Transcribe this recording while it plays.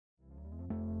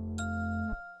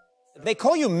They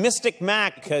call you Mystic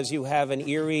Mac because you have an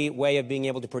eerie way of being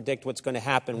able to predict what's going to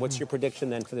happen. What's your prediction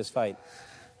then for this fight?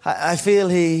 I feel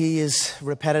he is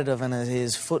repetitive and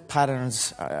his foot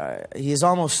patterns, he is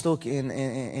almost stuck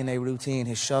in a routine.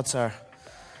 His shots are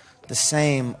the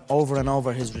same over and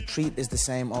over. His retreat is the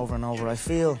same over and over. I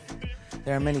feel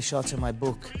there are many shots in my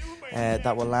book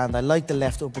that will land. I like the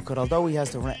left uppercut, although he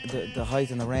has the height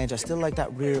and the range. I still like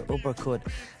that rear uppercut,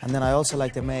 and then I also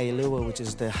like the Mei Lua, which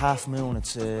is the half moon.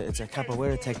 It's a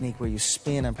capoeira technique where you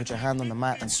spin and put your hand on the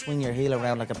mat and swing your heel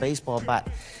around like a baseball bat.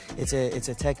 It's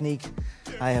a technique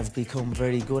I have become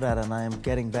very good at, and I am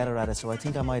getting better at it. So I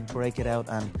think I might break it out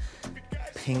and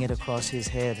ping it across his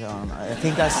head. I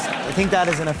think that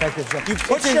is an effective shot. You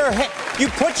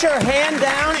put your hand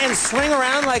down and swing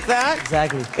around like that?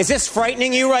 Exactly. Is this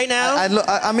frightening you right now?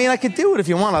 I mean, I could do it if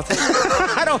you want. I'll take it.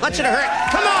 I don't want you to hurt.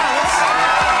 Come on,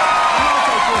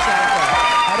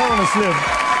 I don't want to slip.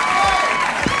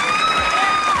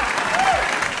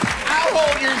 I'll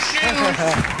hold your shoes.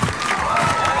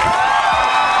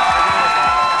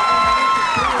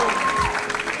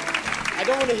 I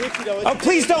don't want to hit you, though. Oh,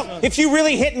 please don't. If you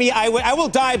really hit me, I will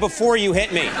die before you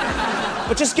hit me.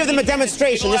 But just give them a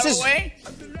demonstration. This is...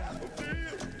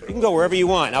 You can go wherever you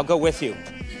want. I'll go with you.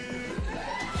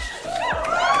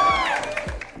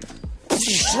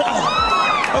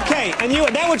 Okay, and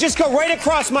that would just go right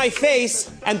across my face,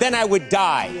 and then I would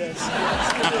die. Yes.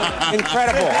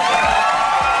 Incredible.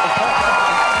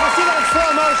 Let's see that in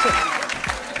slow motion.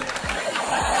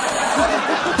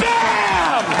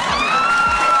 Bam!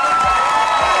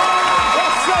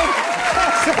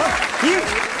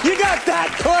 You got that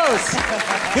close.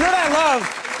 You know what I love?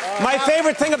 My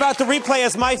favorite thing about the replay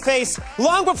is my face.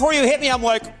 Long before you hit me, I'm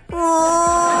like...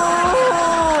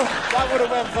 That would have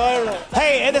went viral.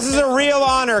 Hey, this is a real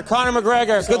honor. Conor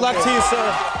McGregor, good luck to you,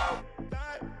 sir.